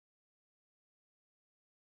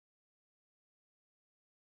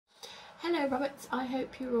Hello Roberts, I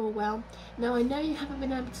hope you're all well. Now I know you haven't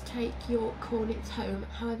been able to take your cornets home,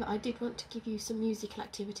 however I did want to give you some musical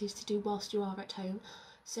activities to do whilst you are at home.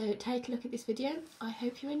 So take a look at this video, I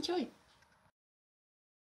hope you enjoy.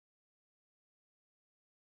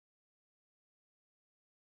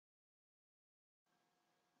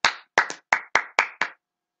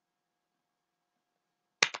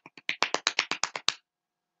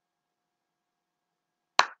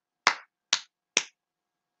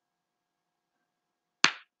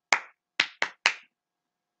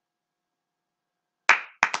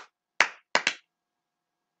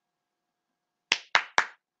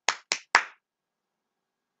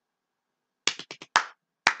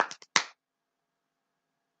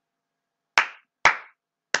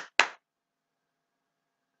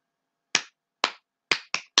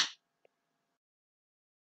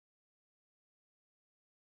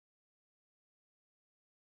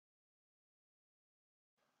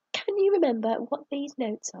 Can you remember what these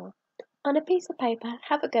notes are? On a piece of paper,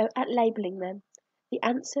 have a go at labelling them. The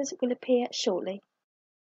answers will appear shortly.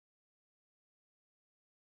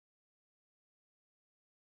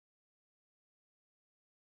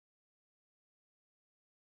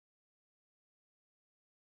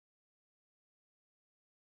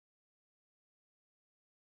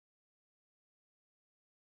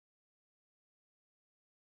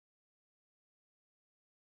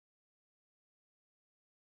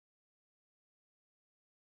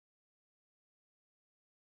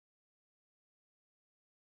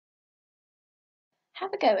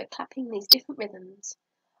 Have a go at clapping these different rhythms.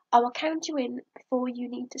 I will count you in before you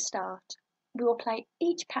need to start. We will play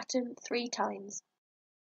each pattern 3 times.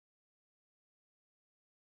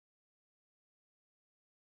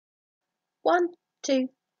 1, 2,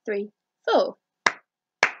 3, 4.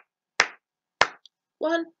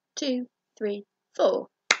 1, 2, 3, 4.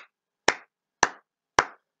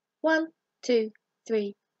 1, 2,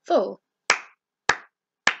 3, 4.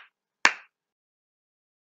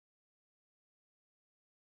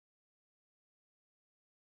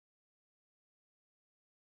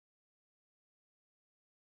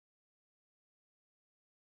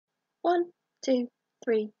 1, 2,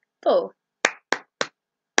 3, 4.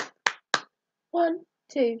 1,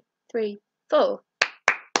 2, 3, 4.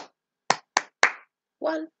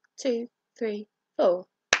 1, 2, 3,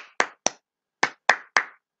 4.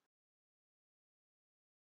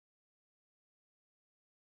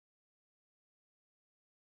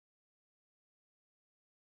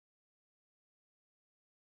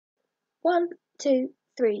 1, 2,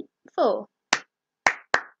 3, 4.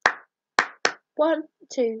 1,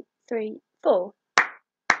 2, 3, 4.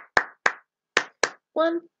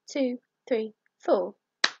 1, 2, 3, 4.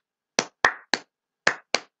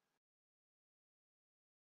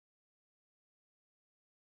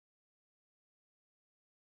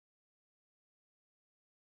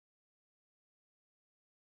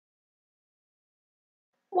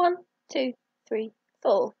 1, 2, 3,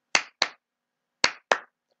 4.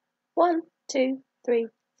 1, 2, 3,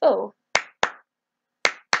 4.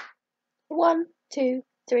 1, 2,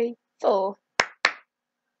 3, 4.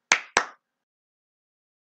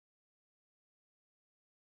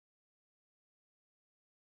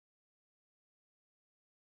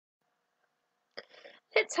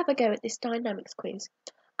 Let's have a go at this dynamics quiz.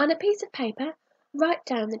 On a piece of paper, write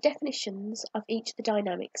down the definitions of each of the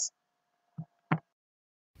dynamics.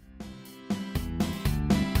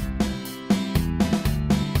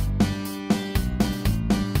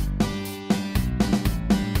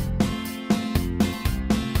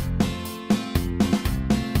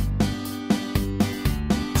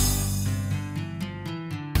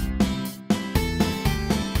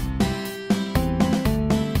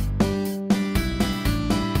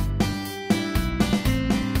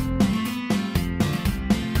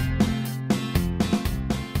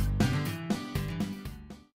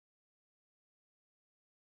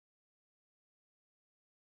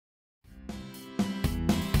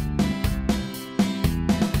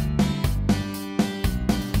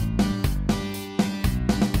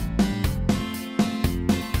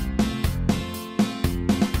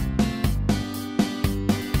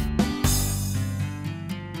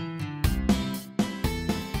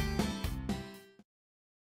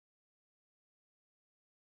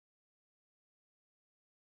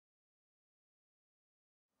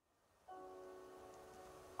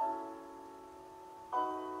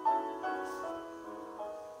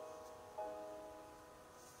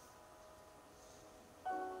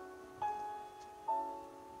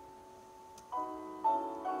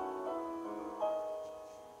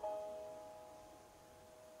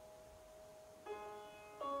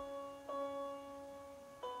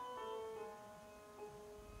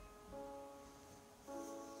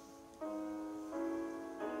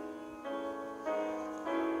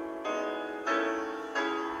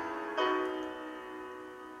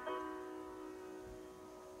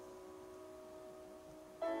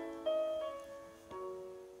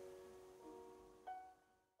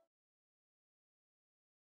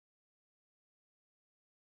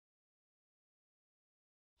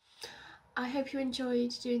 I hope you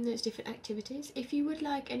enjoyed doing those different activities. If you would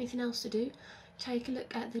like anything else to do, take a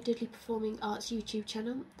look at the Dudley Performing Arts YouTube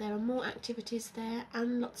channel. There are more activities there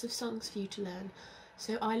and lots of songs for you to learn.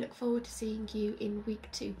 So I look forward to seeing you in week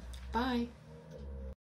 2. Bye!